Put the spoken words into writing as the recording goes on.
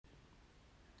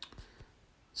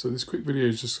So this quick video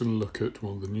is just going to look at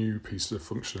one of the new pieces of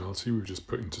functionality we've just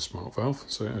put into SmartValve.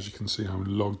 So as you can see, I'm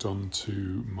logged on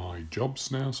to my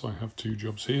jobs now. So I have two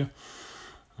jobs here,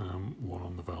 one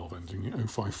on the valve ending in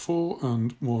 054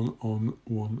 and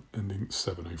one ending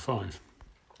 705.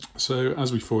 So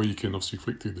as before, you can obviously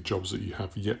flick through the jobs that you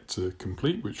have yet to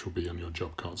complete, which will be on your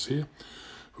job cards here.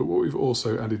 But what we've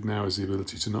also added now is the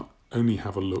ability to not only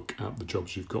have a look at the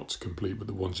jobs you've got to complete, but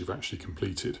the ones you've actually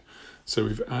completed. So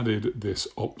we've added this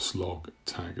ops log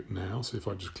tag now. So if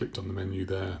I just clicked on the menu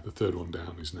there, the third one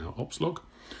down is now ops log.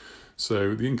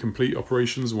 So the incomplete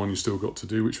operations, the one you still got to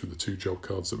do, which were the two job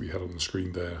cards that we had on the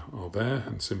screen there, are there.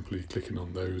 And simply clicking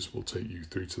on those will take you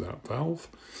through to that valve,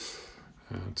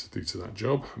 to that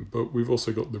job. But we've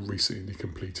also got the recently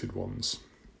completed ones.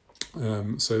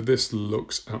 So this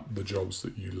looks at the jobs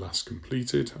that you last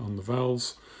completed on the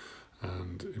valves,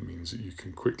 and it means that you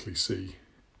can quickly see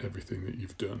everything that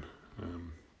you've done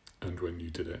and when you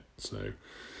did it. So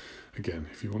again,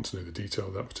 if you want to know the detail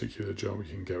of that particular job,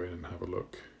 you can go in and have a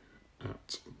look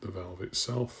at the valve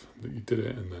itself that you did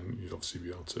it, and then you'd obviously be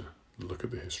able to look at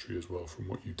the history as well from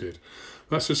what you did.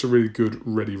 That's just a really good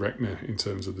ready reckoner in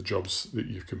terms of the jobs that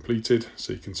you've completed,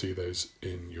 so you can see those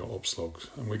in your ops logs.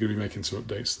 And we're going to be making some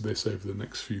updates to this over the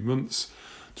next few months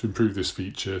to improve this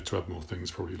feature, to add more things,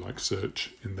 probably like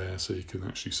search in there, so you can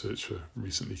actually search for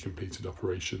recently completed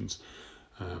operations.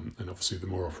 And obviously the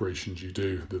more operations you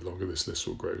do, the longer this list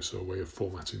will grow, so a way of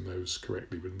formatting those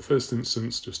correctly. But in the first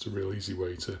instance, just a real easy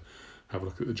way to have a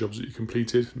look at the jobs that you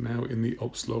completed now in the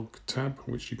ops log tab,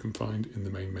 which you can find in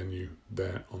the main menu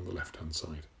there on the left hand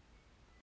side.